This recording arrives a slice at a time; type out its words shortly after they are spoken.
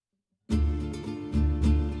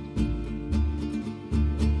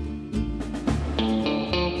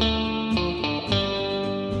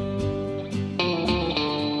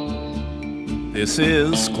This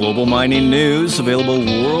is Global Mining News, available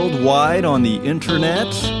worldwide on the internet.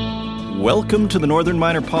 Welcome to the Northern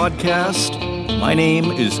Miner Podcast. My name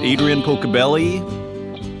is Adrian Pocabelli,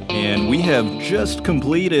 and we have just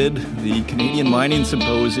completed the Canadian Mining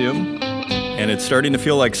Symposium, and it's starting to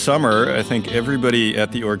feel like summer. I think everybody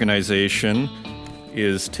at the organization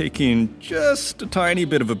is taking just a tiny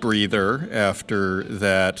bit of a breather after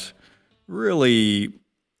that really...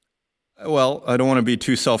 Well, I don't want to be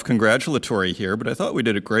too self-congratulatory here, but I thought we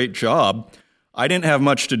did a great job. I didn't have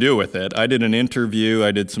much to do with it. I did an interview,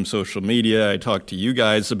 I did some social media, I talked to you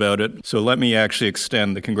guys about it. So let me actually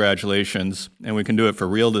extend the congratulations, and we can do it for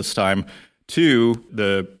real this time, to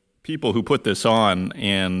the people who put this on.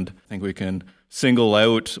 And I think we can single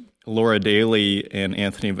out Laura Daly and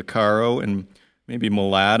Anthony Vaccaro and maybe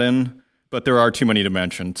Mladen, but there are too many to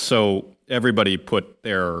mention. So everybody put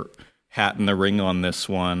their hat in the ring on this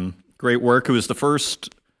one. Great work. It was the first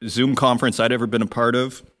Zoom conference I'd ever been a part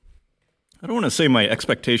of. I don't want to say my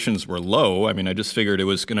expectations were low. I mean, I just figured it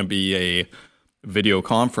was going to be a video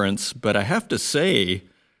conference. But I have to say,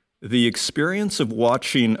 the experience of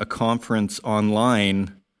watching a conference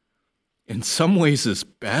online in some ways is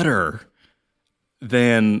better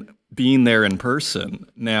than being there in person.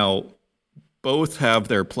 Now, both have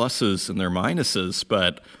their pluses and their minuses,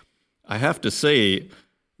 but I have to say,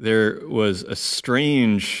 there was a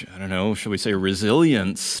strange, I don't know, shall we say,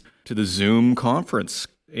 resilience to the Zoom conference.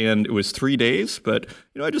 And it was 3 days, but,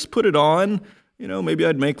 I just put it on. Maybe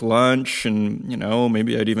I'd make lunch and,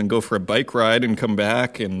 maybe I'd even go for a bike ride and come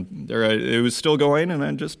back. And it was still going, and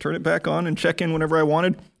I'd just turn it back on and check in whenever I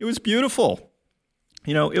wanted. It was beautiful.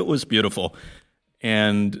 It was beautiful.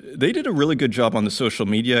 And they did a really good job on the social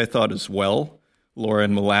media, I thought, as well, Laura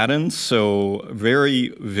and Mladen. So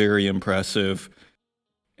very, very impressive.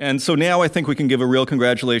 And so now I think we can give a real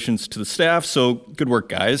congratulations to the staff. So good work,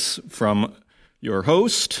 guys, from your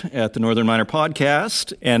host at the Northern Miner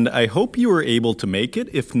Podcast. And I hope you were able to make it.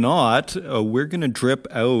 If not, we're going to drip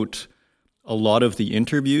out a lot of the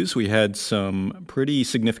interviews. We had some pretty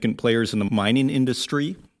significant players in the mining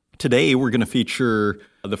industry. Today, we're going to feature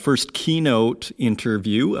the first keynote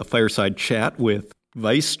interview, a fireside chat with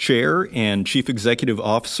Vice Chair and Chief Executive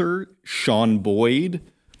Officer Sean Boyd.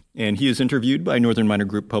 And he is interviewed by Northern Miner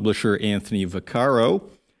Group publisher Anthony Vaccaro.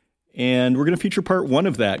 And we're going to feature part one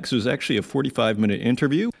of that because it was actually a 45-minute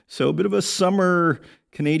interview. So a bit of a summer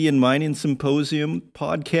Canadian Mining Symposium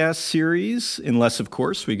podcast series, unless, of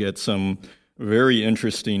course, we get some very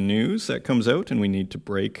interesting news that comes out and we need to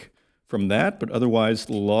break from that. But otherwise,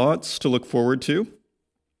 lots to look forward to.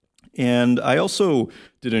 And I also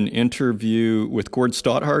did an interview with Gord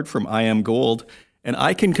Stotthard from I Am Gold. And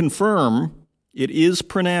I can confirm it is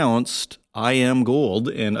pronounced I Am Gold,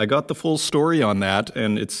 and I got the full story on that,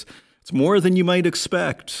 and it's more than you might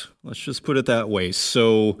expect. Let's just put it that way.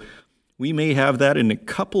 So we may have that in a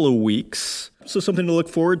couple of weeks. So something to look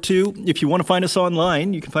forward to. If you want to find us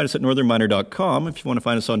online, you can find us at northernminer.com. If you want to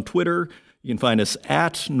find us on Twitter, you can find us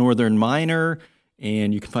at Northern Miner,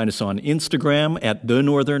 and you can find us on Instagram at The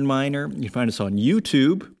Northern Miner. You can find us on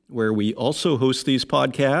YouTube, where we also host these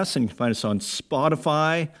podcasts, and you can find us on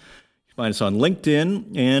Spotify. Find us on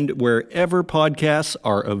LinkedIn and wherever podcasts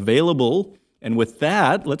are available. And with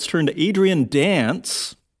that, let's turn to Adrian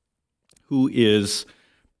Dance, who is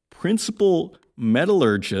Principal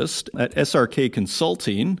Metallurgist at SRK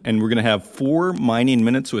Consulting. And we're going to have 4 mining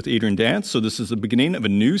minutes with Adrian Dance. So this is the beginning of a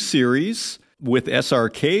new series with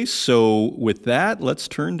SRK. So with that, let's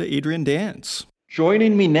turn to Adrian Dance.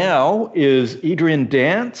 Joining me now is Adrian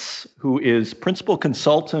Dance, who is Principal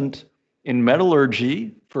Consultant in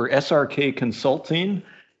Metallurgy for SRK Consulting.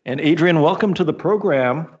 And Adrian, welcome to the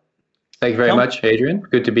program. Thank you very much, Adrian.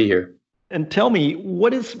 Good to be here. And tell me,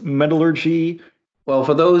 what is metallurgy? Well,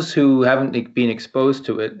 for those who haven't been exposed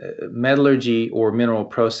to it, metallurgy or mineral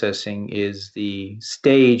processing is the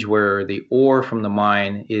stage where the ore from the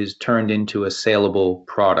mine is turned into a saleable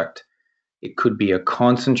product. It could be a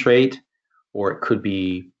concentrate, or it could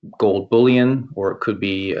be gold bullion, or it could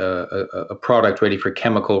be a product ready for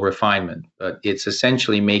chemical refinement. But it's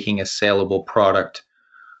essentially making a saleable product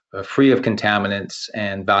free of contaminants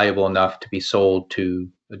and valuable enough to be sold to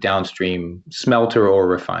a downstream smelter or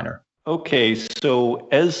refiner. Okay, so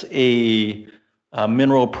as a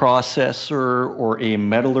mineral processor or a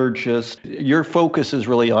metallurgist, your focus is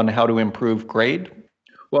really on how to improve grade?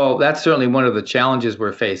 Well, that's certainly one of the challenges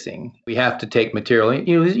we're facing. We have to take material,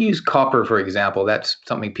 use copper, for example. That's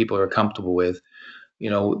something people are comfortable with.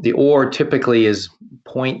 The ore typically is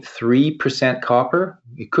 0.3% copper.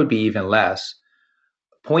 It could be even less.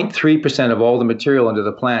 0.3% of all the material under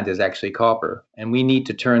the plant is actually copper, and we need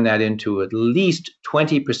to turn that into at least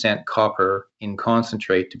 20% copper in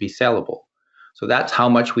concentrate to be sellable. So that's how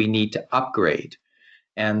much we need to upgrade.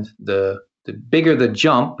 And the bigger the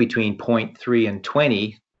jump between 0.3 and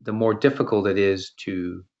 20, the more difficult it is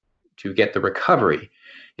to get the recovery.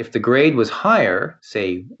 If the grade was higher,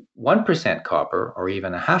 say 1% copper or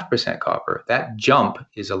even 0.5% copper, that jump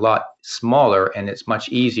is a lot smaller and it's much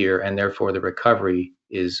easier, and therefore the recovery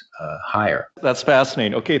is higher. That's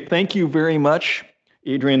fascinating. Okay, thank you very much,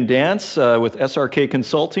 Adrian Dance with SRK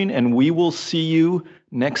Consulting, and we will see you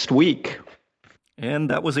next week. And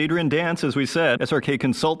that was Adrian Dance, as we said, SRK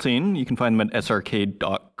Consulting. You can find them at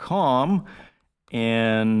srk.com.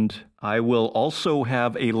 And I will also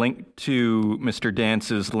have a link to Mr.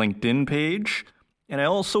 Dance's LinkedIn page. And I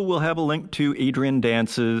also will have a link to Adrian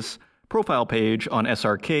Dance's profile page on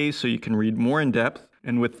SRK so you can read more in depth.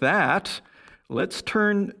 And with that, let's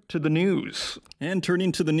turn to the news. And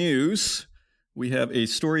turning to the news, we have a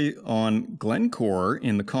story on Glencore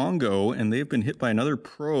in the Congo, and they've been hit by another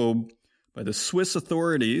probe by the Swiss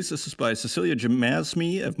authorities. This is by Cecilia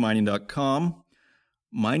Jamasmi of mining.com.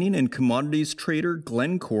 Mining and commodities trader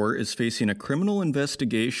Glencore is facing a criminal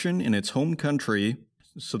investigation in its home country,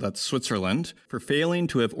 so that's Switzerland, for failing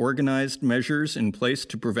to have organized measures in place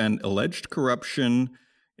to prevent alleged corruption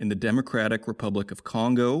in the Democratic Republic of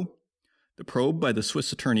Congo. The probe by the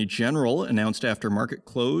Swiss Attorney General, announced after market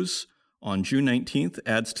close on June 19th,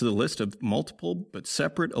 adds to the list of multiple but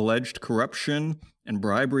separate alleged corruption and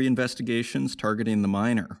bribery investigations targeting the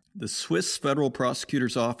miner. The Swiss Federal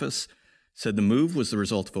Prosecutor's Office said the move was the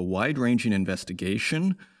result of a wide-ranging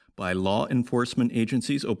investigation by law enforcement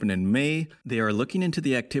agencies opened in May. They are looking into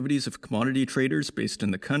the activities of commodity traders based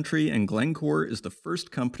in the country, and Glencore is the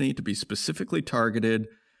first company to be specifically targeted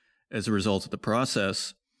as a result of the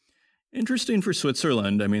process. Interesting for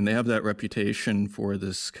Switzerland. I mean, they have that reputation for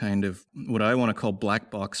this kind of what I want to call black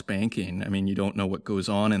box banking. I mean, you don't know what goes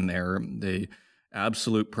on in there. They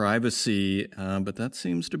absolute privacy, but that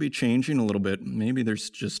seems to be changing a little bit. Maybe there's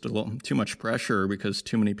just a little too much pressure because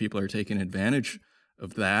too many people are taking advantage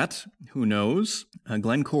of that. Who knows?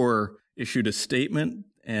 Glencore issued a statement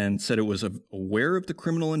and said it was aware of the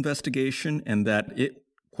criminal investigation and that it,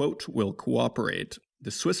 quote, will cooperate.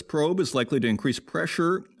 The Swiss probe is likely to increase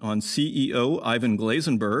pressure on CEO Ivan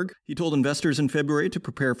Glasenberg. He told investors in February to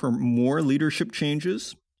prepare for more leadership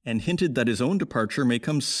changes and hinted that his own departure may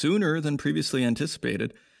come sooner than previously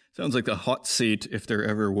anticipated. Sounds like the hot seat if there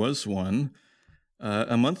ever was one.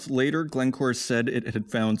 A month later, Glencore said it had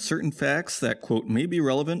found certain facts that, quote, may be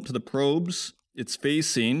relevant to the probes it's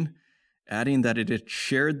facing, adding that it had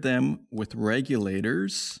shared them with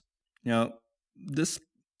regulators. Now, this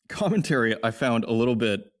commentary I found a little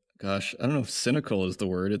bit, I don't know if cynical is the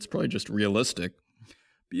word, it's probably just realistic.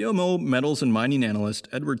 BMO metals and mining analyst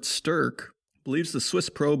Edward Stirk believes the Swiss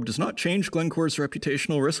probe does not change Glencore's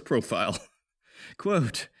reputational risk profile.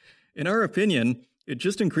 Quote, in our opinion, it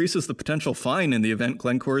just increases the potential fine in the event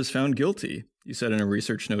Glencore is found guilty, he said in a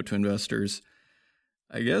research note to investors.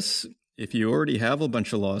 I guess if you already have a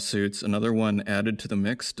bunch of lawsuits, another one added to the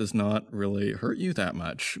mix does not really hurt you that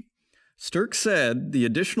much. Stirk said the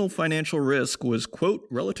additional financial risk was, quote,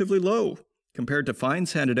 relatively low compared to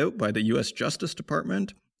fines handed out by the U.S. Justice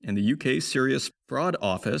Department and the UK Serious Fraud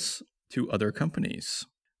Office to other companies.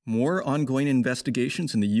 More ongoing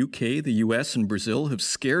investigations in the UK, the US, and Brazil have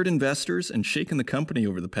scared investors and shaken the company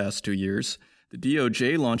over the past 2 years. The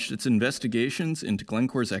DOJ launched its investigations into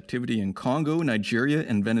Glencore's activity in Congo, Nigeria,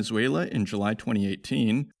 and Venezuela in July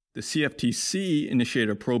 2018. The CFTC initiated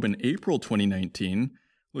a probe in April 2019,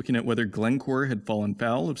 looking at whether Glencore had fallen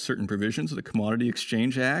foul of certain provisions of the Commodity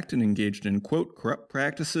Exchange Act and engaged in, quote, corrupt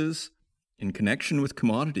practices in connection with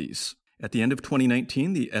commodities. At the end of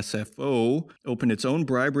 2019, the SFO opened its own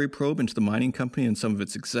bribery probe into the mining company and some of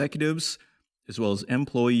its executives, as well as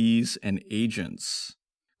employees and agents.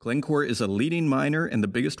 Glencore is a leading miner and the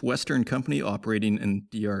biggest Western company operating in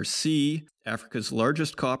DRC, Africa's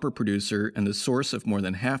largest copper producer and the source of more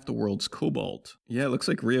than half the world's cobalt. Yeah, it looks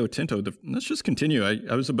like Rio Tinto. Let's just continue.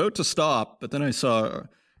 I was about to stop, but then I saw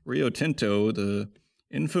Rio Tinto, the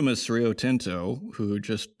infamous Rio Tinto, who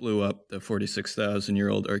just blew up the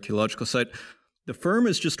 46,000-year-old archaeological site. The firm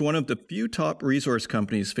is just one of the few top resource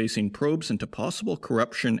companies facing probes into possible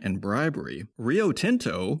corruption and bribery. Rio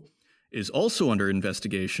Tinto is also under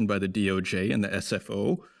investigation by the DOJ and the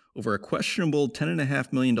SFO over a questionable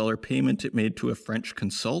 $10.5 million payment it made to a French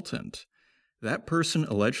consultant. That person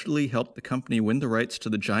allegedly helped the company win the rights to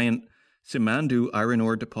the giant Simandou iron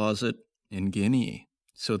ore deposit in Guinea.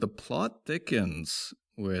 So the plot thickens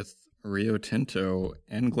with Rio Tinto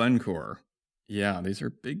and Glencore. Yeah, these are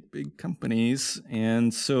big, big companies.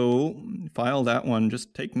 And so file that one.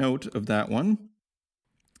 Just take note of that one.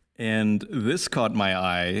 And this caught my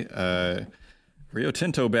eye. Rio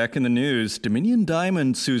Tinto back in the news. Dominion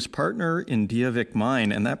Diamond sues partner in Diavik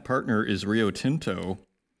mine, and that partner is Rio Tinto.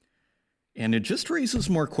 And it just raises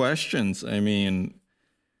more questions. I mean,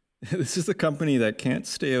 this is a company that can't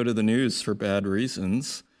stay out of the news for bad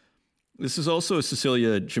reasons. This is also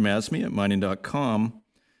Cecilia Jamasmi at mining.com.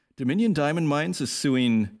 Dominion Diamond Mines is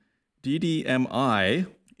suing DDMI,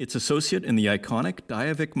 its associate in the iconic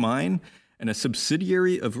Diavik mine and a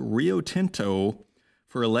subsidiary of Rio Tinto,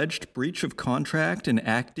 for alleged breach of contract and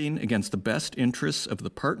acting against the best interests of the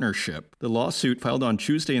partnership. The lawsuit, filed on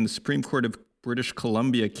Tuesday in the Supreme Court of British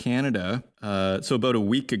Columbia, Canada, so about a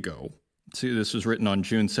week ago. So this was written on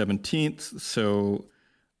June 17th. So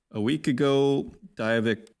a week ago,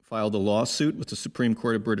 Diavik filed a lawsuit with the Supreme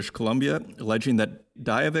Court of British Columbia, alleging that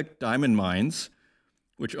Diavik Diamond Mines,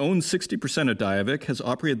 which owns 60% of Diavik, has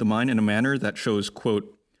operated the mine in a manner that shows,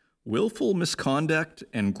 quote, willful misconduct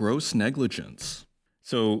and gross negligence.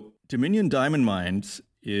 So Dominion Diamond Mines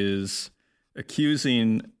is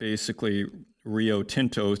accusing basically Rio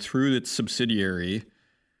Tinto through its subsidiary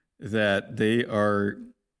that they are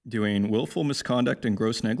doing willful misconduct and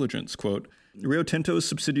gross negligence. Quote, Rio Tinto's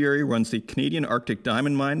subsidiary runs the Canadian Arctic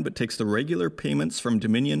Diamond Mine, but takes the regular payments from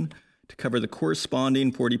Dominion to cover the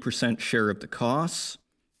corresponding 40% share of the costs.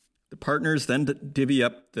 The partners then divvy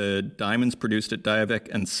up the diamonds produced at Diavik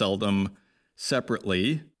and sell them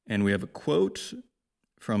separately. And we have a quote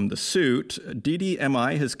from the suit.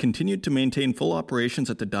 DDMI has continued to maintain full operations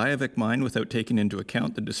at the Diavik mine without taking into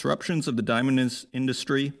account the disruptions of the diamond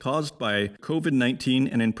industry caused by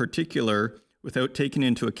COVID-19, and in particular, without taking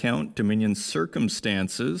into account Dominion's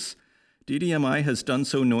circumstances. DDMI has done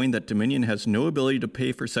so knowing that Dominion has no ability to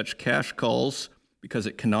pay for such cash calls because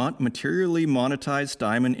it cannot materially monetize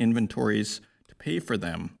diamond inventories to pay for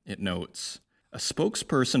them, it notes. A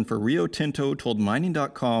spokesperson for Rio Tinto told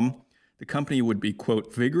mining.com the company would be,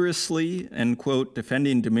 quote, vigorously, end quote,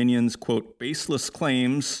 defending Dominion's, quote, baseless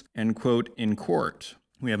claims, end quote, in court.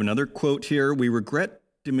 We have another quote here. We regret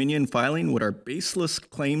Dominion filing what are baseless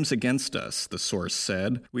claims against us, the source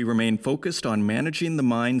said. We remain focused on managing the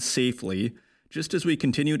mine safely, just as we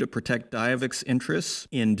continue to protect Diavik's interests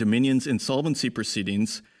in Dominion's insolvency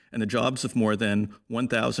proceedings and the jobs of more than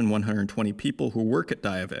 1,120 people who work at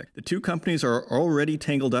Diavik. The two companies are already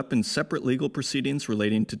tangled up in separate legal proceedings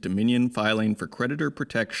relating to Dominion filing for creditor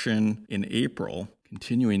protection in April.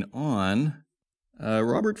 Continuing on,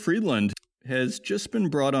 Robert Friedland has just been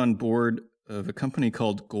brought on board of a company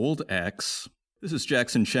called GoldX. This is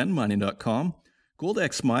Jackson Chen, mining.com.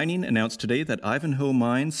 GoldX Mining announced today that Ivanhoe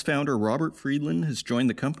Mines founder Robert Friedland has joined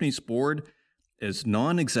the company's board as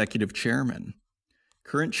non-executive chairman.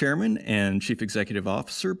 Current chairman and chief executive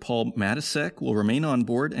officer Paul Matisek will remain on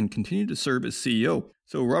board and continue to serve as CEO.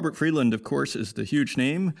 So Robert Friedland, of course, is the huge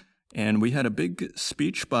name, and we had a big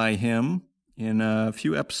speech by him in a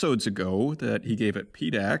few episodes ago that he gave at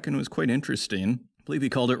PDAC, and it was quite interesting. I believe he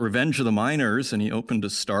called it Revenge of the Miners, and he opened to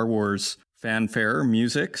Star Wars fanfare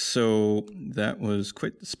music, so that was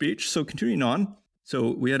quite the speech. So continuing on.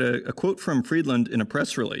 So we had a quote from Friedland in a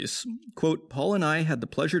press release. Quote, Paul and I had the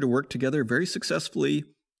pleasure to work together very successfully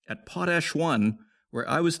at Potash One, where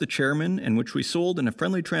I was the chairman and which we sold in a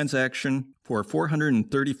friendly transaction for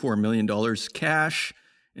 $434 million cash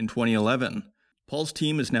in 2011. Paul's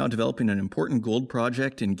team is now developing an important gold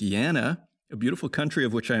project in Guyana, a beautiful country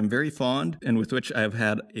of which I am very fond and with which I have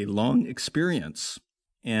had a long experience.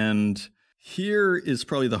 And here is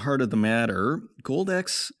probably the heart of the matter.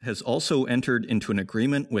 GoldX has also entered into an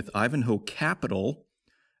agreement with Ivanhoe Capital,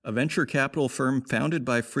 a venture capital firm founded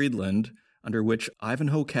by Friedland, under which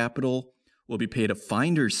Ivanhoe Capital will be paid a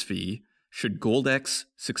finder's fee should GoldX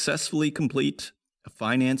successfully complete a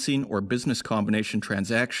financing or business combination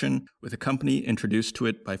transaction with a company introduced to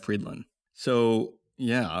it by Friedland. So,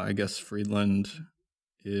 yeah, I guess Friedland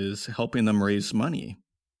is helping them raise money.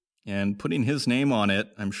 And putting his name on it,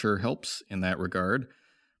 I'm sure, helps in that regard.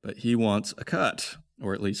 But he wants a cut,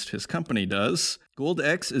 or at least his company does.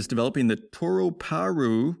 GoldX is developing the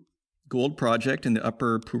Toroparu gold project in the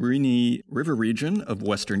upper Purini River region of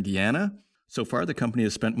Western Guyana. So far, the company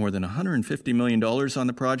has spent more than $150 million on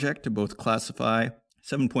the project to both classify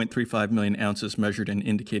 7.35 million ounces measured in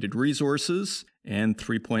indicated resources and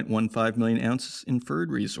 3.15 million ounces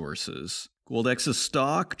inferred resources. GoldX's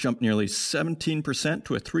stock jumped nearly 17%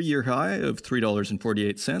 to a three-year high of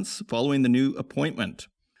 $3.48 following the new appointment.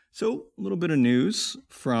 So, a little bit of news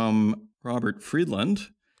from Robert Friedland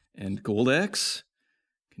and GoldX.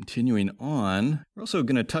 Continuing on, we're also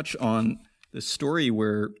going to touch on the story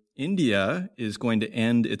where India is going to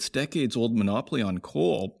end its decades-old monopoly on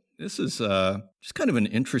coal. This is just kind of an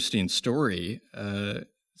interesting story.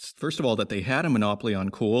 First of all, that they had a monopoly on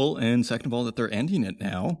coal, and second of all, that they're ending it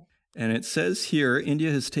now. And it says here,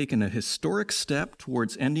 India has taken a historic step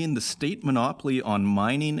towards ending the state monopoly on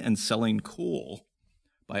mining and selling coal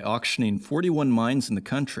by auctioning 41 mines in the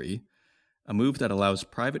country, a move that allows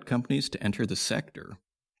private companies to enter the sector.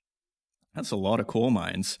 That's a lot of coal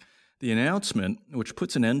mines. The announcement, which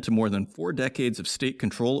puts an end to more than 4 decades of state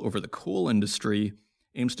control over the coal industry,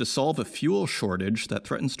 aims to solve a fuel shortage that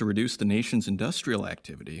threatens to reduce the nation's industrial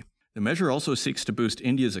activity. The measure also seeks to boost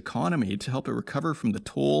India's economy to help it recover from the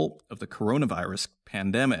toll of the coronavirus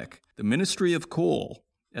pandemic. The Ministry of Coal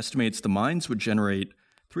estimates the mines would generate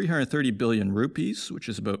 330 billion rupees, which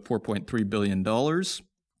is about $4.3 billion,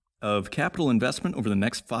 of capital investment over the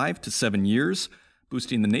next 5 to 7 years,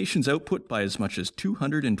 boosting the nation's output by as much as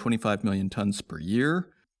 225 million tons per year.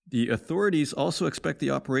 The authorities also expect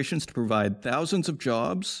the operations to provide thousands of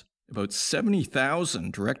jobs, about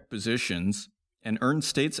 70,000 direct positions, and earn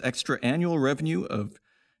states extra annual revenue of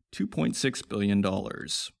 $2.6 billion.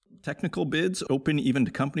 Technical bids, open even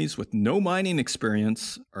to companies with no mining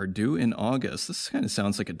experience, are due in August. This kind of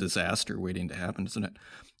sounds like a disaster waiting to happen, doesn't it?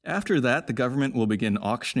 After that, the government will begin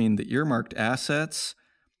auctioning the earmarked assets.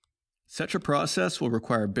 Such a process will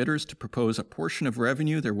require bidders to propose a portion of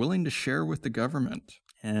revenue they're willing to share with the government.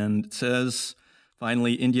 And it says,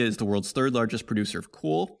 finally, India is the world's 3rd largest producer of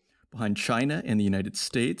coal, behind China and the United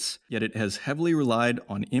States, yet it has heavily relied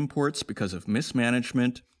on imports because of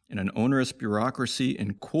mismanagement and an onerous bureaucracy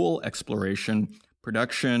in coal exploration,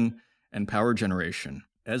 production, and power generation.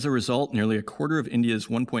 As a result, nearly a quarter of India's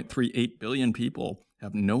 1.38 billion people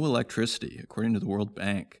have no electricity, according to the World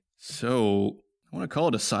Bank. So I want to call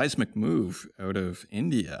it a seismic move out of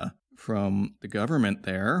India from the government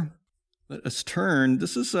there. Let us turn.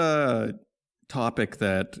 This is a topic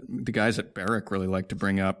that the guys at Barrick really like to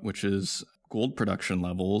bring up, which is gold production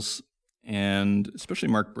levels. And especially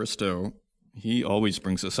Mark Bristow, he always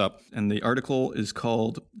brings this up. And the article is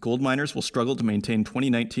called Gold Miners Will Struggle to Maintain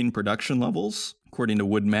 2019 Production Levels, according to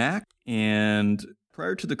WoodMac. And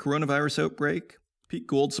prior to the coronavirus outbreak, peak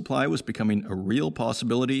gold supply was becoming a real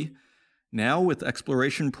possibility. Now, with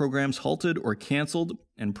exploration programs halted or canceled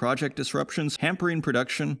and project disruptions hampering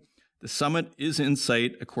production, the summit is in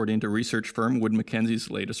sight, according to research firm Wood Mackenzie's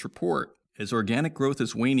latest report. As organic growth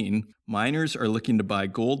is waning, miners are looking to buy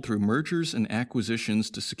gold through mergers and acquisitions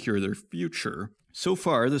to secure their future. So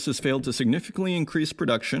far, this has failed to significantly increase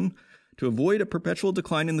production. To avoid a perpetual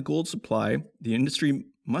decline in the gold supply, the industry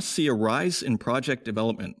must see a rise in project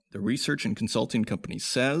development, the research and consulting company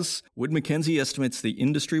says. Wood Mackenzie estimates the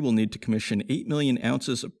industry will need to commission 8 million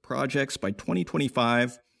ounces of projects by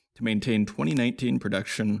 2025 to maintain 2019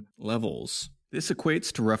 production levels. This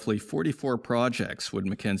equates to roughly 44 projects, Wood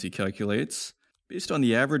Mackenzie calculates. Based on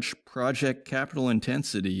the average project capital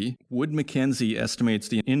intensity, Wood Mackenzie estimates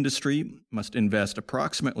the industry must invest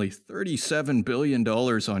approximately $37 billion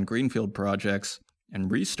on greenfield projects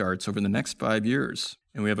and restarts over the next 5 years.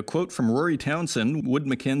 And we have a quote from Rory Townsend, Wood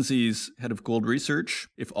Mackenzie's head of gold research.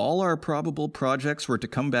 If all our probable projects were to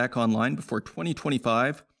come back online before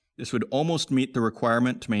 2025, this would almost meet the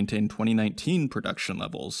requirement to maintain 2019 production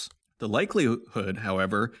levels. The likelihood,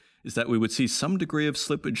 however, is that we would see some degree of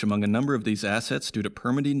slippage among a number of these assets due to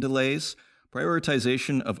permitting delays,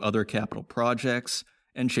 prioritization of other capital projects,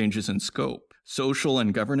 and changes in scope. Social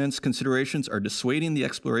and governance considerations are dissuading the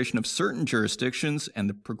exploration of certain jurisdictions and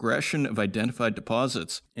the progression of identified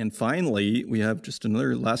deposits. And finally, we have just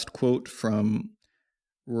another last quote from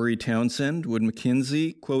Rory Townsend, Wood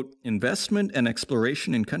Mackenzie, quote, investment and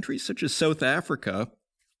exploration in countries such as South Africa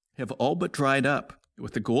have all but dried up,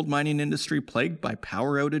 with the gold mining industry plagued by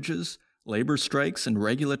power outages, labor strikes, and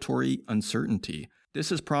regulatory uncertainty.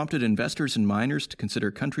 This has prompted investors and miners to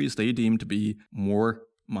consider countries they deem to be more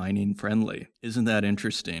mining friendly. Isn't that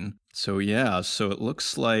interesting? So it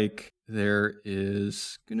looks like there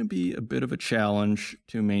is going to be a bit of a challenge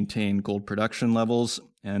to maintain gold production levels.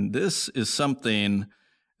 And this is something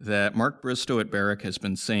that Mark Bristow at Barrick has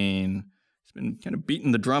been saying. He's been kind of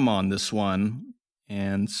beating the drum on this one.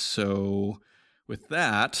 And so with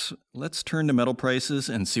that, let's turn to metal prices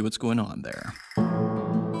and see what's going on there.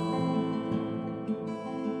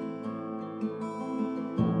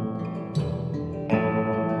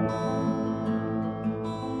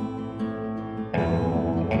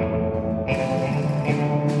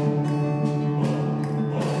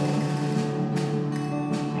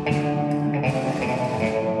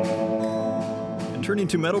 Turning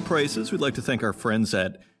to metal prices, we'd like to thank our friends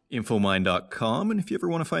at Infomine.com. And if you ever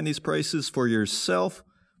want to find these prices for yourself,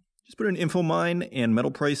 Just put in InfoMine and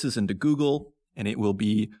metal prices into Google, and it will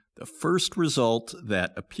be the first result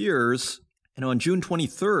that appears. And on June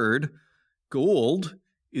 23rd, gold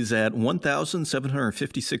is at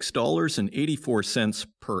 $1,756.84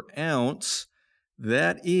 per ounce.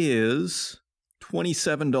 That is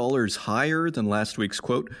 $27 higher than last week's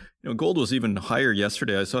quote. Gold was even higher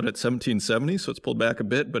yesterday. I saw it at $1,770, so it's pulled back a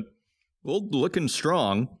bit, but gold looking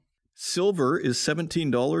strong. Silver is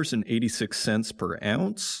 $17.86 per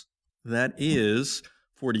ounce. That is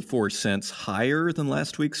 44 cents higher than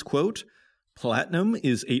last week's quote. Platinum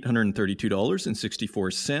is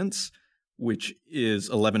 $832.64, which is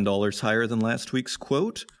 $11 higher than last week's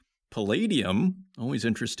quote. Palladium, always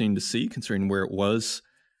interesting to see considering where it was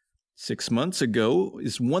 6 months ago,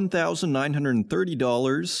 is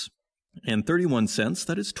 $1,930.31.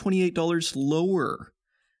 That is $28 lower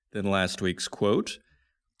than last week's quote.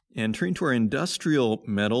 And turning to our industrial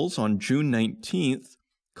metals, on June 19th,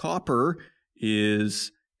 copper is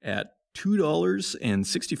at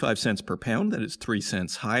 $2.65 per pound. That is 3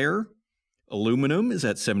 cents higher. Aluminum is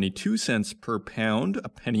at 72 cents per pound, a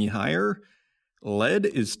penny higher. Lead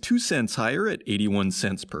is 2 cents higher at 81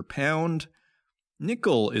 cents per pound.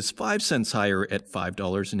 Nickel is 5 cents higher at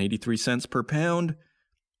 $5.83 per pound.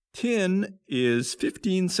 Tin is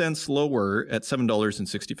 15 cents lower at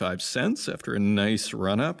 $7.65 after a nice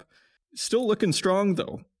run-up. Still looking strong,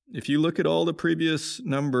 though. If you look at all the previous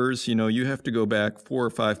numbers, you have to go back 4 or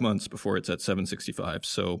 5 months before it's at $7.65.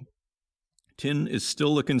 So tin is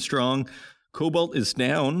still looking strong. Cobalt is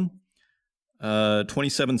down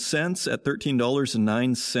 27 cents at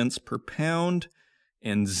 $13.09 per pound.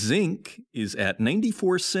 And zinc is at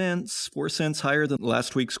 94 cents, 4 cents higher than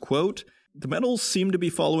last week's quote. The metals seem to be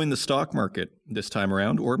following the stock market this time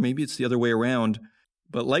around, or maybe it's the other way around.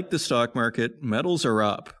 But like the stock market, metals are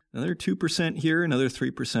up. Another 2% here, another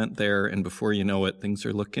 3% there, and before you know it, things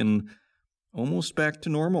are looking almost back to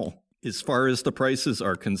normal. As far as the prices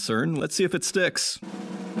are concerned, let's see if it sticks.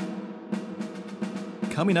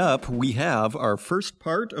 Coming up, we have our first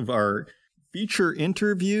part of our feature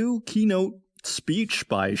interview, keynote speech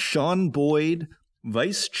by Sean Boyd,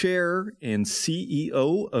 Vice Chair and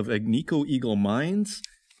CEO of Agnico Eagle Mines.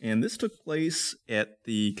 And this took place at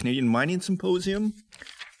the Canadian Mining Symposium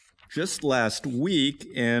just last week.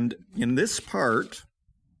 And in this part,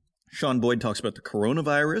 Sean Boyd talks about the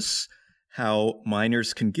coronavirus, how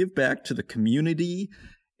miners can give back to the community,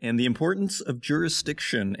 and the importance of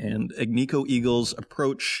jurisdiction and Agnico Eagle's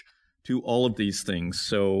approach to all of these things.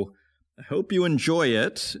 So I hope you enjoy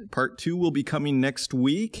it. Part 2 will be coming next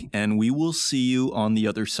week, and we will see you on the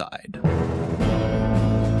other side.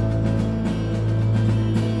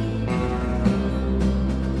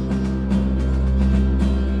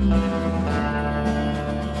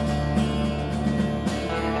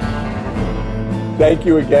 Thank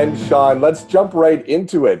you again, Sean. Let's jump right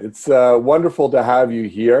into it. It's wonderful to have you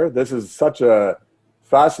here. This is such a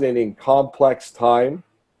fascinating, complex time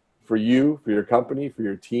for you, for your company, for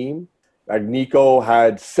your team. Agnico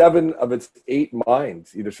had 7 of its 8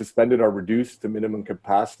 mines either suspended or reduced to minimum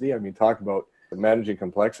capacity. I mean, talk about managing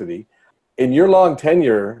complexity. In your long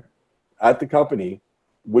tenure at the company,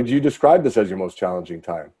 would you describe this as your most challenging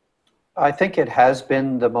time? I think it has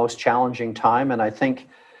been the most challenging time, and I think,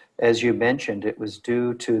 as you mentioned, it was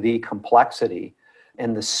due to the complexity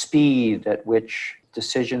and the speed at which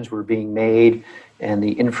decisions were being made and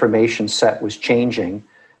the information set was changing.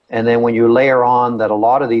 And then when you layer on that a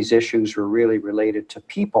lot of these issues were really related to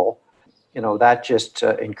people, that just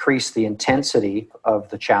increased the intensity of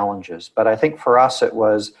the challenges. But I think for us,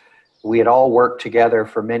 we had all worked together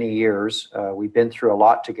for many years. We've been through a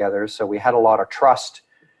lot together, so we had a lot of trust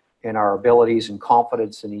in our abilities and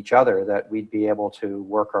confidence in each other that we'd be able to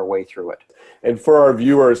work our way through it. And for our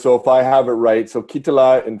viewers, so if I have it right, so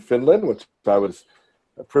Kittilä in Finland, which I was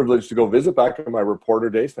privileged to go visit back in my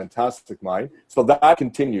reporter days, fantastic mine. So that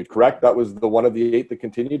continued, correct? That was the one of the 8 that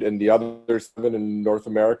continued, and the other 7 in North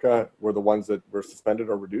America were the ones that were suspended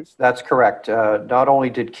or reduced? That's correct. Not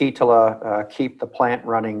only did Kittilä keep the plant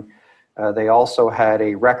running, they also had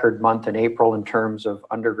a record month in April in terms of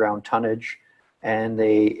underground tonnage, and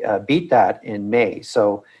they beat that in May.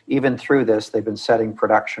 So even through this, they've been setting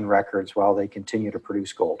production records while they continue to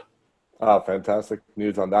produce gold. Fantastic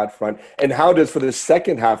news on that front. And how does, for the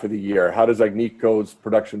second half of the year, how does Agnico's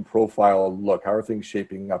production profile look? How are things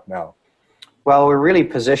shaping up now? Well, we're really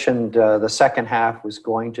positioned, the second half was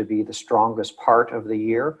going to be the strongest part of the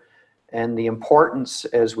year. And the importance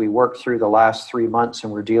as we worked through the last 3 months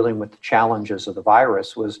and we're dealing with the challenges of the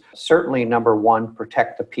virus was certainly, number one,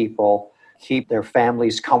 protect the people, keep their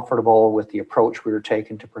families comfortable with the approach we were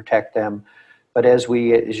taking to protect them. But as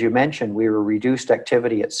you mentioned, we were reduced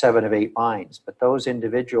activity at 7 of 8 mines. But those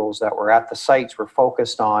individuals that were at the sites were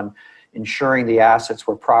focused on ensuring the assets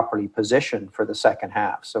were properly positioned for the second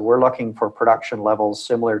half. So we're looking for production levels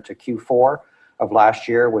similar to Q4 of last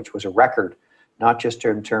year, which was a record, not just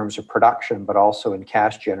in terms of production, but also in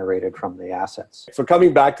cash generated from the assets. So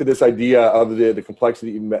coming back to this idea of the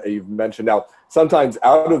complexity you've mentioned now, sometimes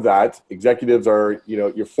out of that, executives are,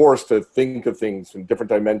 you're forced to think of things in different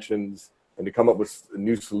dimensions and to come up with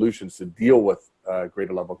new solutions to deal with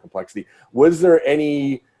greater level of complexity. Was there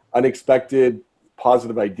any unexpected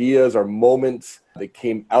positive ideas or moments that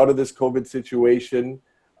came out of this COVID situation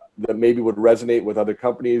that maybe would resonate with other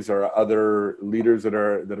companies or other leaders that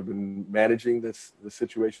have been managing this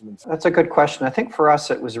situation themselves? That's a good question. I think for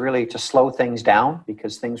us, it was really to slow things down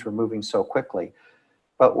because things were moving so quickly.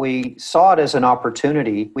 But we saw it as an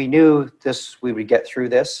opportunity. We knew we would get through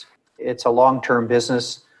this. It's a long-term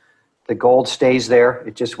business. The gold stays there.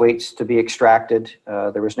 It just waits to be extracted.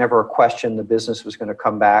 There was never a question the business was going to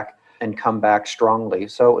come back and come back strongly.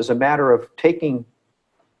 So it was a matter of taking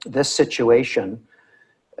this situation,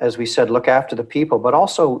 as we said, look after the people, but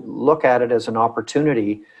also look at it as an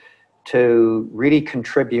opportunity to really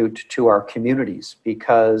contribute to our communities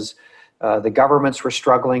because the governments were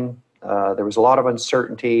struggling. There was a lot of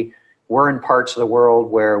uncertainty. We're in parts of the world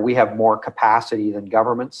where we have more capacity than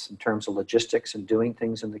governments in terms of logistics and doing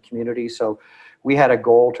things in the community. So we had a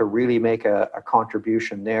goal to really make a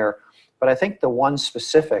contribution there. But I think the one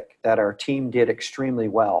specific that our team did extremely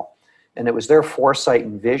well, and it was their foresight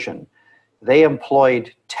and vision. They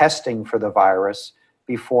employed testing for the virus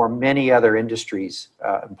before many other industries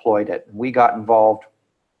employed it. And we got involved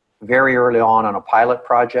very early on a pilot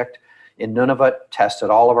project in Nunavut,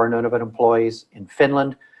 tested all of our Nunavut employees. In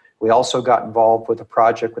Finland, we also got involved with a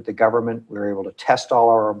project with the government. We were able to test all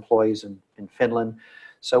our employees in Finland.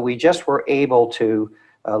 So we just were able to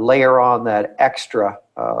layer on that extra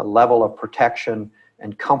level of protection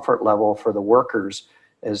and comfort level for the workers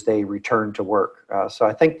as they return to work. So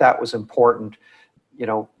I think that was important.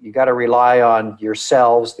 You got to rely on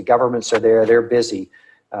yourselves. The governments are there, they're busy.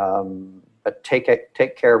 But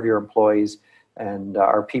take care of your employees. And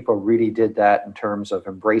our people really did that in terms of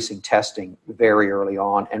embracing testing very early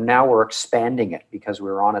on. And now we're expanding it because we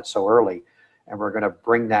were on it so early. And we're going to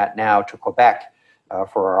bring that now to Quebec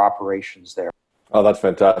for our operations there. Oh, that's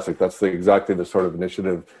fantastic. That's exactly the sort of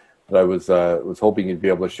initiative that I was hoping you'd be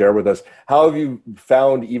able to share with us. How have you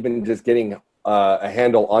found even just getting a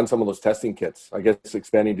handle on some of those testing kits? I guess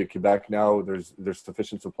expanding to Quebec now, there's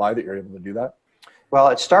sufficient supply that you're able to do that? Well,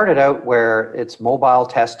 it started out where it's mobile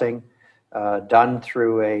testing done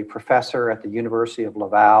through a professor at the University of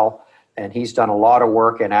Laval, and he's done a lot of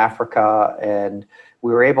work in Africa, and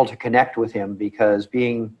we were able to connect with him because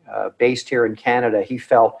being based here in Canada, he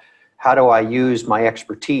felt, how do I use my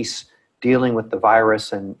expertise dealing with the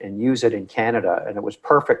virus and use it in Canada? And it was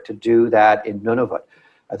perfect to do that in Nunavut.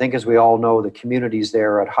 I think as we all know, the communities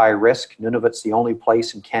there are at high risk. Nunavut's the only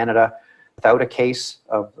place in Canada without a case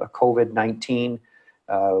of COVID-19.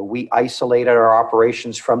 We isolated our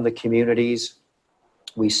operations from the communities.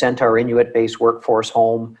 We sent our Inuit-based workforce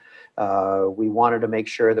home. We wanted to make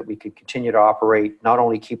sure that we could continue to operate, not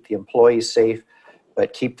only keep the employees safe,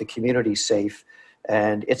 but keep the community safe.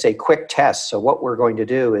 And it's a quick test. So what we're going to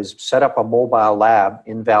do is set up a mobile lab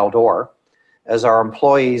in Val-d'Or as our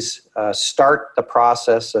employees start the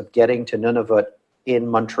process of getting to Nunavut in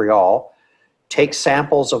Montreal, take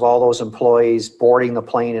samples of all those employees boarding the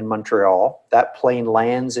plane in Montreal. That plane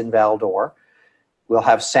lands in Val-d'Or. We'll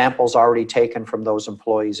have samples already taken from those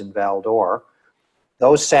employees in Val-d'Or.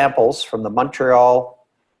 Those samples from the Montreal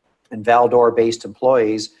and Val-d'Or based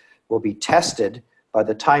employees will be tested. By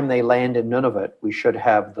the time they land in Nunavut, we should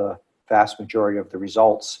have the vast majority of the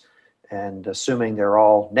results. And assuming they're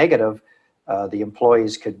all negative, the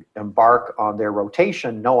employees could embark on their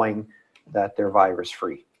rotation knowing that they're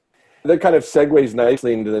virus-free. That kind of segues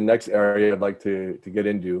nicely into the next area I'd like to get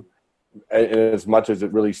into, as much as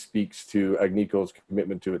it really speaks to Agnico's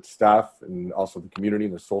commitment to its staff and also the community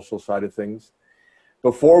and the social side of things.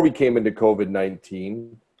 Before we came into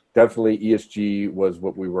COVID-19, definitely ESG was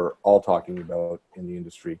what we were all talking about in the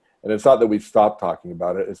industry. And it's not that we've stopped talking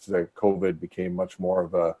about it, it's that COVID became much more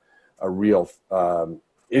of a real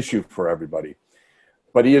issue for everybody.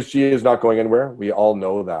 But ESG is not going anywhere. We all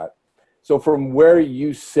know that. So from where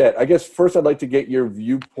you sit, I guess first I'd like to get your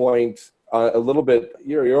viewpoint a little bit.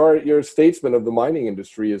 You're a statesman of the mining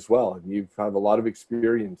industry as well, and you've had a lot of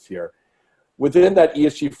experience here. Within that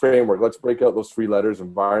ESG framework, let's break out those three letters: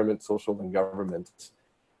 environment, social, and government.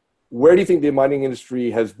 Where do you think the mining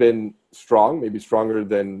industry has been strong, maybe stronger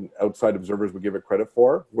than outside observers would give it credit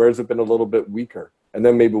for? Where has it been a little bit weaker? And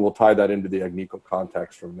then maybe we'll tie that into the Agnico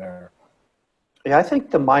context from there. Yeah, I think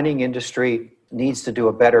the mining industry needs to do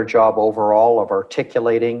a better job overall of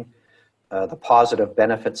articulating the positive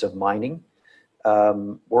benefits of mining.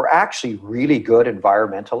 We're actually really good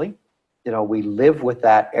environmentally. You know, we live with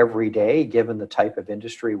that every day, given the type of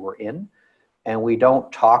industry we're in. And we don't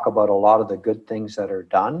talk about a lot of the good things that are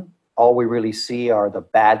done. All we really see are the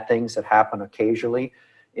bad things that happen occasionally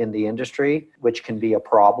in the industry, which can be a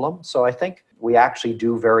problem. So I think we actually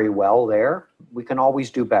do very well there. We can always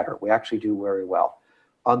do better. We actually do very well.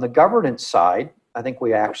 On the governance side, I think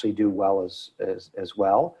we actually do well as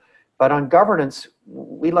well. But on governance,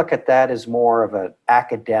 we look at that as more of an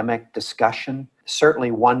academic discussion.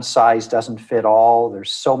 Certainly one size doesn't fit all. There's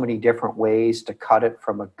so many different ways to cut it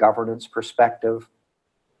from a governance perspective.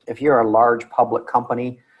 If you're a large public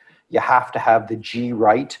company, you have to have the G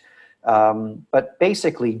right. But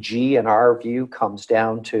basically G, in our view, comes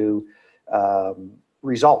down to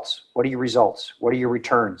results. What are your results? What are your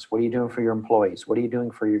returns? What are you doing for your employees? What are you doing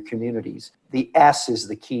for your communities? The S is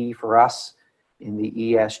the key for us in the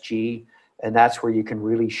ESG, and that's where you can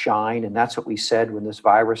really shine. And that's what we said when this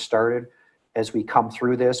virus started. As we come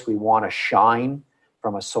through this, we want to shine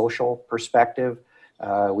from a social perspective.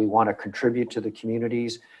 We want to contribute to the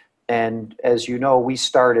communities. And as you know, we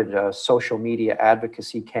started a social media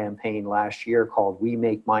advocacy campaign last year called We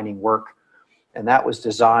Make Mining Work. And that was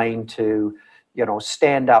designed to, you know,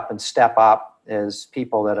 stand up and step up as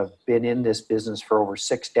people that have been in this business for over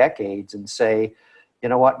 6 decades and say, you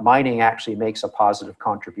know what, mining actually makes a positive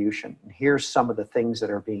contribution. And here's some of the things that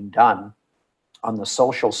are being done on the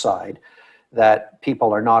social side that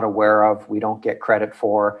people are not aware of, we don't get credit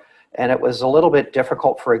for. And it was a little bit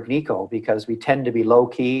difficult for Agnico because we tend to be low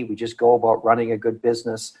key. We just go about running a good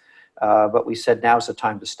business. But we said, now's the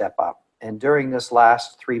time to step up. And during this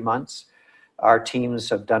last 3 months, our teams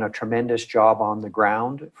have done a tremendous job on the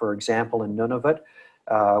ground. For example, in Nunavut,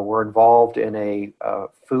 we're involved in a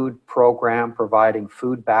food program providing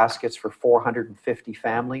food baskets for 450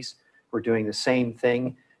 families. We're doing the same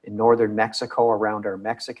thing in northern Mexico around our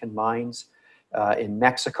Mexican mines. In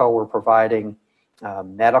Mexico, we're providing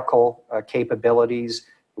medical capabilities.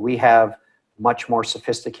 We have much more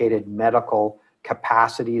sophisticated medical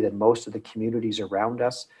capacity than most of the communities around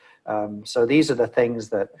us. So these are the things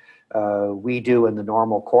that we do in the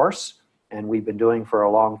normal course, and we've been doing for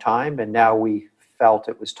a long time, and now we felt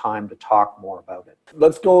it was time to talk more about it.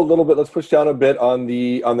 Let's go a little bit, let's push down a bit on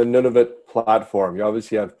the Nunavut platform. You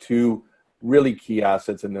obviously have 2 really key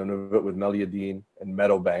assets in Nunavut with Meliadine and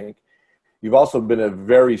Meadowbank. You've also been a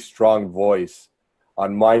very strong voice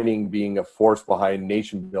on mining being a force behind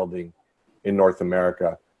nation building in North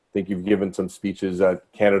America. I think you've given some speeches at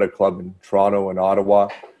Canada Club in Toronto and Ottawa.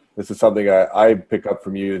 This is something I pick up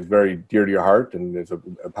from you. It's very dear to your heart and it's a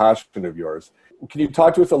passion of yours. Can you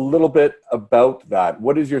talk to us a little bit about that?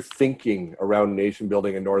 What is your thinking around nation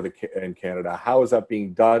building in Northern Canada? How is that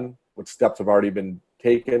being done? What steps have already been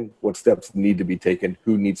taken? What steps need to be taken?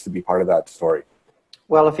 Who needs to be part of that story?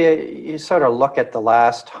 Well, if you sort of look at the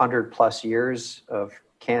last 100+ years of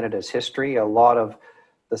Canada's history, a lot of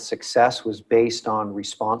the success was based on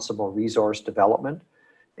responsible resource development.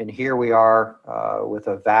 And here we are with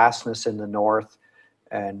a vastness in the north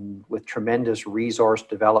and with tremendous resource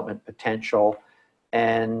development potential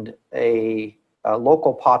and a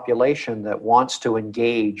local population that wants to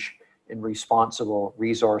engage in responsible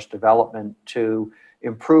resource development to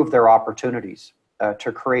improve their opportunities.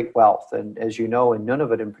 To create wealth. And as you know, in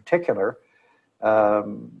Nunavut in particular,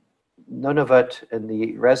 Nunavut and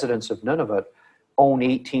the residents of Nunavut own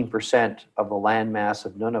 18% of the land mass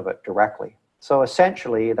of Nunavut directly. So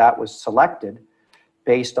essentially that was selected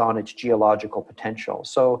based on its geological potential.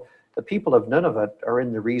 So the people of Nunavut are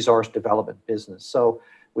in the resource development business. So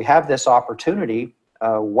we have this opportunity.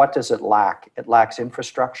 What does it lack? It lacks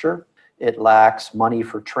infrastructure. It lacks money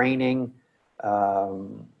for training,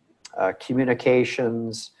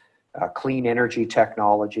 communications, clean energy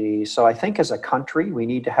technology. So I think as a country, we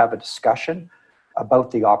need to have a discussion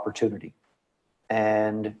about the opportunity.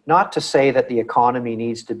 And not to say that the economy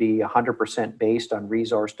needs to be 100% based on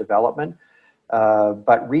resource development,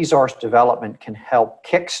 but resource development can help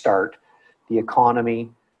kickstart the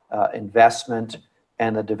economy, investment,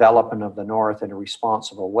 and the development of the North in a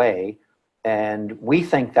responsible way. And we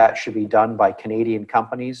think that should be done by Canadian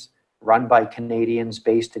companies, run by Canadians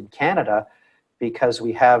based in Canada, because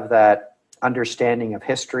we have that understanding of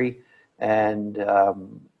history and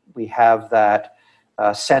we have that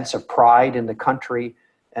sense of pride in the country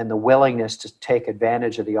and the willingness to take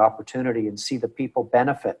advantage of the opportunity and see the people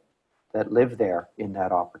benefit that live there in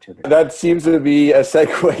that opportunity. That seems to be a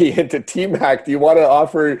segue into TMAC. Do you want to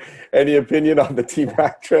offer any opinion on the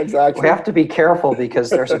TMAC transaction? We have to be careful because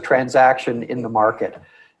there's a transaction in the market.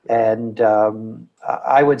 And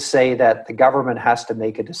I would say that the government has to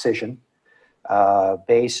make a decision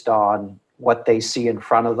based on what they see in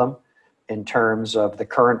front of them in terms of the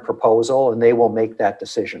current proposal, and they will make that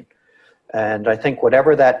decision. And I think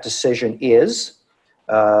whatever that decision is,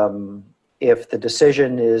 if the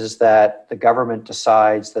decision is that the government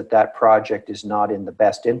decides that that project is not in the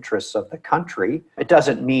best interests of the country, it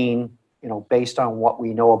doesn't mean, based on what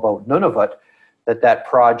we know about Nunavut, that that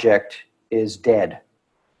project is dead.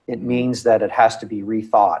 It means that it has to be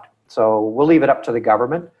rethought. So we'll leave it up to the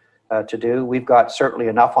government to do. We've got certainly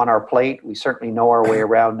enough on our plate. We certainly know our way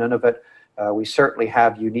around Nunavut. We certainly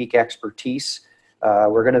have unique expertise.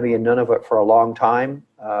 We're going to be in Nunavut for a long time.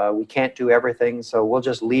 We can't do everything, so we'll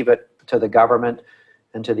just leave it to the government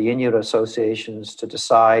and to the Inuit associations to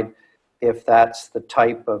decide if that's the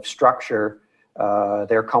type of structure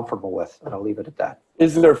they're comfortable with. And I'll leave it at that.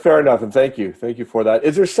 Is there, fair enough, and thank you for that.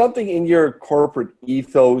 Is there something in your corporate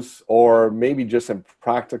ethos or maybe just some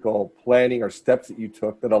practical planning or steps that you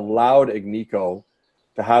took that allowed Agnico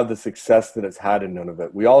to have the success that it's had in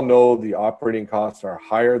Nunavut? We all know the operating costs are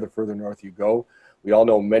higher the further north you go. We all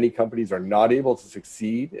know many companies are not able to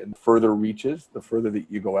succeed in further reaches the further that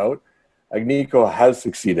you go out. Agnico has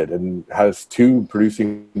succeeded and has 2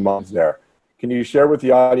 producing mines there. Can you share with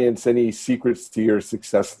the audience any secrets to your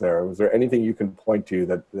success there? Was there anything you can point to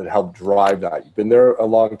that helped drive that? You've been there a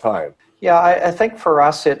long time. Yeah, I think for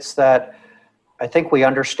us, it's that I think we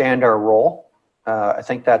understand our role. I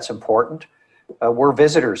think that's important. We're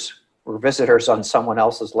visitors. We're visitors on someone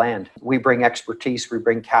else's land. We bring expertise, we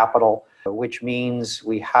bring capital, which means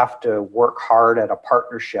we have to work hard at a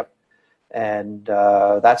partnership. And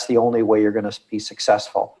that's the only way you're going to be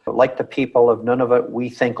successful. But like the people of Nunavut, we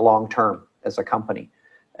think long-term as a company.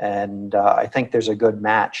 And I think there's a good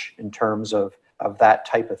match in terms of that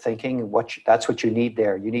type of thinking. That's what you need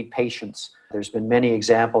there. You need patience. There's been many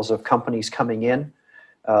examples of companies coming in.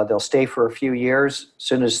 They'll stay for a few years. As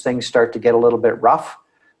soon as things start to get a little bit rough,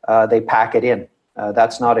 they pack it in.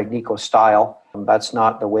 That's not Agnico style. That's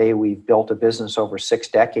not the way we've built a business over 6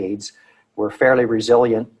 decades. We're fairly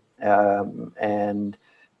resilient and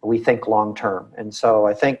we think long term. And so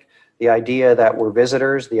I think the idea that we're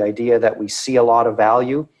visitors, the idea that we see a lot of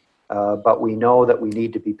value, but we know that we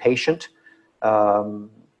need to be patient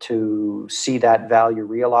to see that value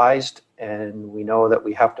realized, and we know that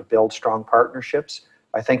we have to build strong partnerships.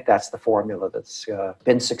 I think that's the formula that's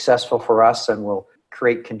been successful for us and will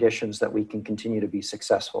create conditions that we can continue to be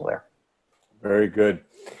successful there. Very good.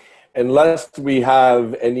 Unless we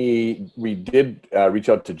have any, we did reach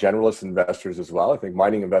out to generalist investors as well. I think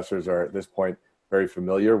mining investors are at this point very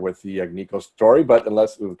familiar with the Agnico story, but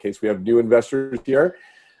unless, in case we have new investors here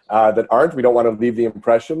that aren't, we don't want to leave the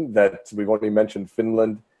impression that we've only mentioned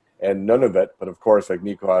Finland and Nunavut, but of course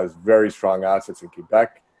Agnico has very strong assets in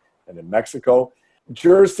Quebec and in Mexico.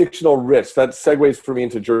 Jurisdictional risk, that segues for me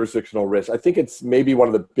into jurisdictional risk. I think it's maybe one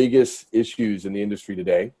of the biggest issues in the industry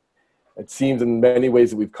today. It seems in many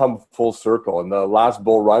ways that we've come full circle. In the last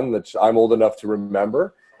bull run, that I'm old enough to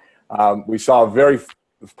remember, we saw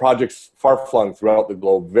projects far-flung throughout the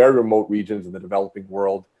globe, very remote regions in the developing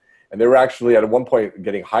world, and they were actually at one point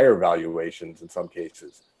getting higher valuations in some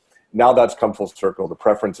cases. Now that's come full circle. The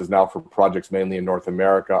preference is now for projects mainly in North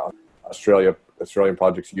America, Australian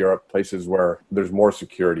projects, Europe, places where there's more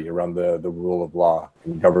security around the rule of law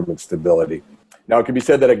and government stability. Now, it can be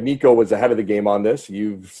said that Agnico was ahead of the game on this.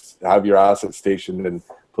 You have your assets stationed in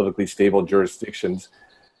politically stable jurisdictions.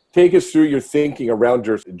 Take us through your thinking around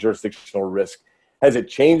jurisdictional risk. Has it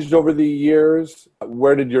changed over the years?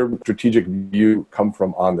 Where did your strategic view come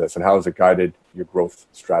from on this, and how has it guided your growth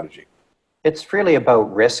strategy? It's really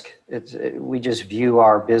about risk. We just view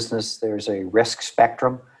our business, there's a risk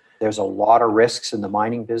spectrum. There's a lot of risks in the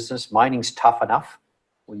mining business. Mining's tough enough.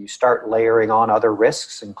 When you start layering on other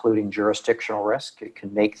risks, including jurisdictional risk, it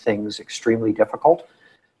can make things extremely difficult.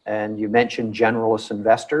 And you mentioned generalist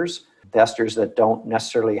investors that don't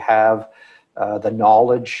necessarily have the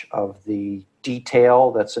knowledge of the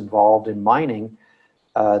detail that's involved in mining.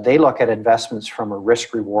 They look at investments from a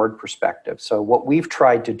risk-reward perspective. So what we've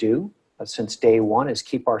tried to do since day one is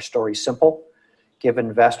keep our story simple, give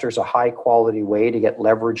investors a high-quality way to get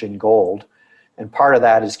leverage in gold, and part of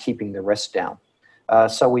that is keeping the risk down.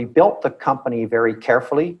 So we built the company very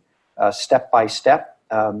carefully, step by step,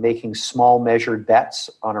 making small measured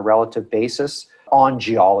bets on a relative basis on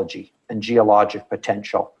geology and geologic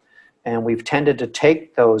potential. And we've tended to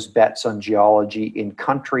take those bets on geology in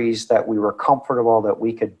countries that we were comfortable that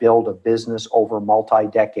we could build a business over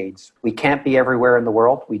multi-decades. We can't be everywhere in the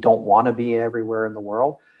world. We don't want to be everywhere in the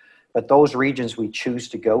world. But those regions we choose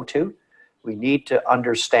to go to, we need to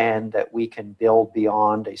understand that we can build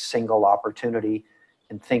beyond a single opportunity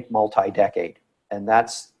and think multi-decade. And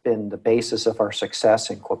that's been the basis of our success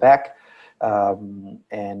in Quebec.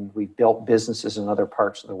 And we've built businesses in other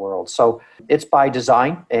parts of the world. So it's by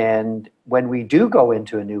design. And when we do go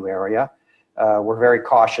into a new area, we're very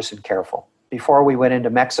cautious and careful. Before we went into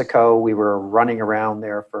Mexico, we were running around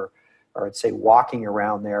there or I'd say walking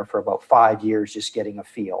around there for about 5 years, just getting a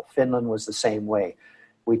feel. Finland was the same way.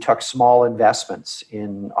 We took small investments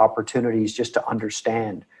in opportunities just to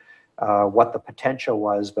understand what the potential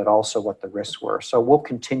was, but also what the risks were. So we'll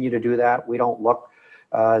continue to do that. We don't look,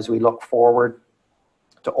 as we look forward,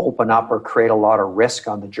 to open up or create a lot of risk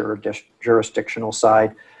on the jurisdictional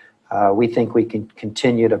side. We think we can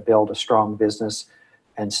continue to build a strong business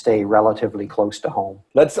and stay relatively close to home.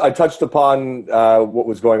 I touched upon what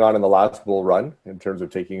was going on in the last bull run in terms of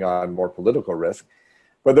taking on more political risk.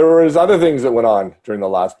 But there was other things that went on during the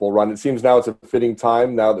last bull run. It seems now it's a fitting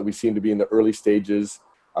time, now that we seem to be in the early stages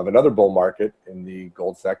of another bull market in the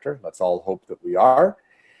gold sector. Let's all hope that we are.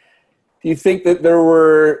 Do you think that there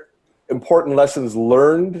were important lessons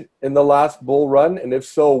learned in the last bull run? And if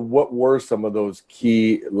so, what were some of those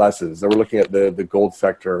key lessons? That we're looking at the gold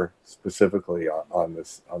sector specifically on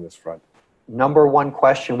this front. Number one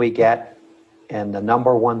question we get, and the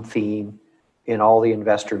number one theme in all the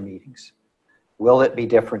investor meetings: will it be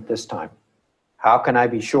different this time? How can I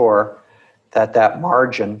be sure that that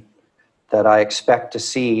margin that I expect to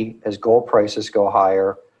see as gold prices go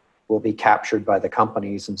higher will be captured by the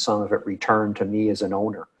companies and some of it returned to me as an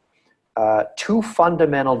owner? Two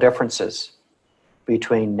fundamental differences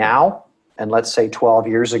between now and, let's say, 12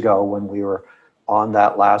 years ago when we were on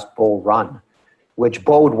that last bull run, which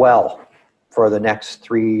bode well for the next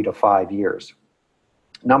 3 to 5 years.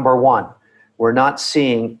 Number one, we're not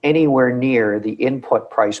seeing anywhere near the input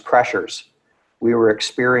price pressures we were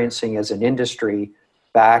experiencing as an industry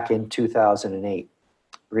back in 2008.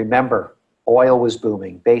 Remember, oil was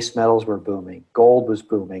booming, base metals were booming, gold was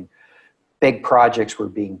booming, big projects were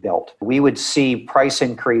being built. We would see price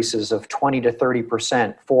increases of 20 to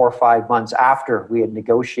 30% 4 or 5 months after we had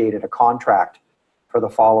negotiated a contract for the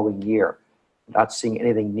following year. Not seeing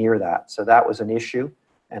anything near that. So that was an issue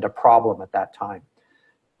and a problem at that time.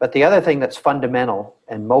 But the other thing that's fundamental,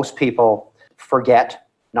 and most people forget,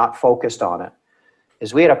 not focused on it,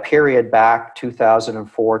 is we had a period back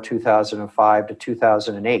 2004, 2005 to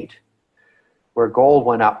 2008 where gold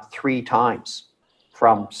went up 3 times,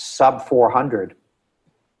 from sub 400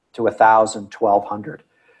 to 1,000, 1,200.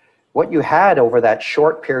 What you had over that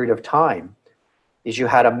short period of time is you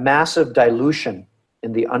had a massive dilution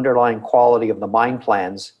in the underlying quality of the mine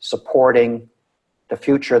plans supporting the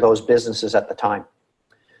future of those businesses at the time.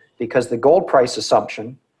 Because the gold price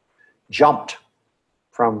assumption jumped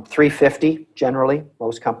from 350, generally,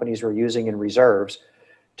 most companies were using in reserves,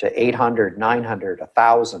 to 800, 900,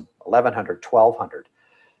 1,000, 1,100, 1,200.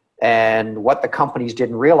 And what the companies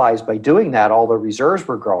didn't realize by doing that, all the reserves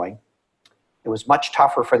were growing. It was much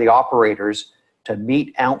tougher for the operators to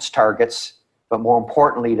meet ounce targets, but more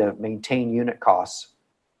importantly, to maintain unit costs.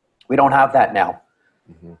 We don't have that now.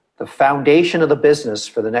 Mm-hmm. The foundation of the business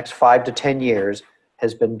for the next 5 to 10 years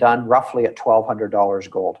has been done roughly at $1,200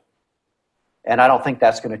 gold. And I don't think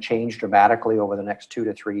that's going to change dramatically over the next 2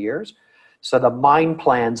 to 3 years. So the mine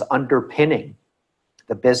plans underpinning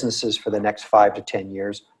the businesses for the next 5 to 10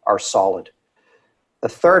 years are solid. The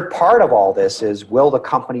third part of all this is, will the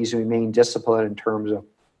companies remain disciplined in terms of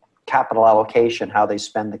capital allocation, how they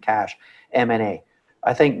spend the cash, M&A?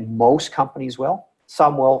 I think most companies will.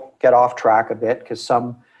 Some will get off track a bit because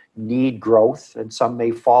some need growth and some may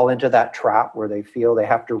fall into that trap where they feel they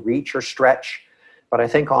have to reach or stretch. But I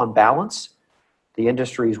think on balance, the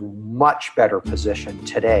industry is much better positioned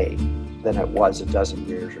today than it was a dozen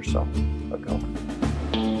years or so ago.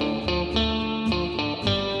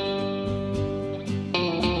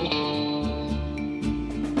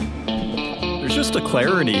 There's just a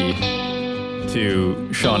clarity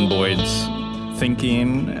to Sean Boyd's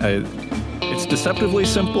thinking. It's deceptively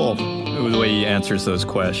simple, the way he answers those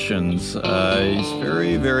questions. He's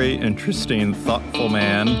very, very interesting, thoughtful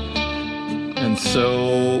man. And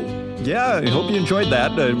so, yeah, I hope you enjoyed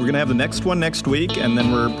that. We're going to have the next one next week, and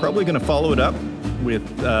then we're probably going to follow it up with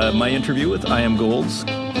my interview with IAMGOLD's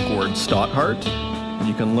Gord Stotthart.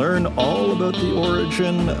 You can learn all about the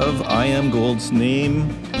origin of IAMGOLD's name.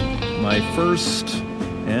 My first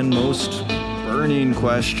and most burning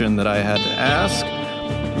question that I had to ask: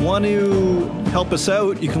 Want to help us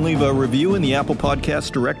out, you can leave a review in the Apple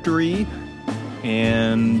Podcast directory,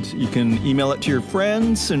 and you can email it to your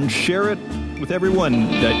friends and share it with everyone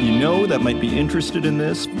that you know that might be interested in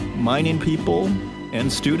this, mining people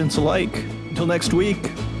and students alike. Until next week,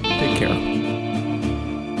 take care.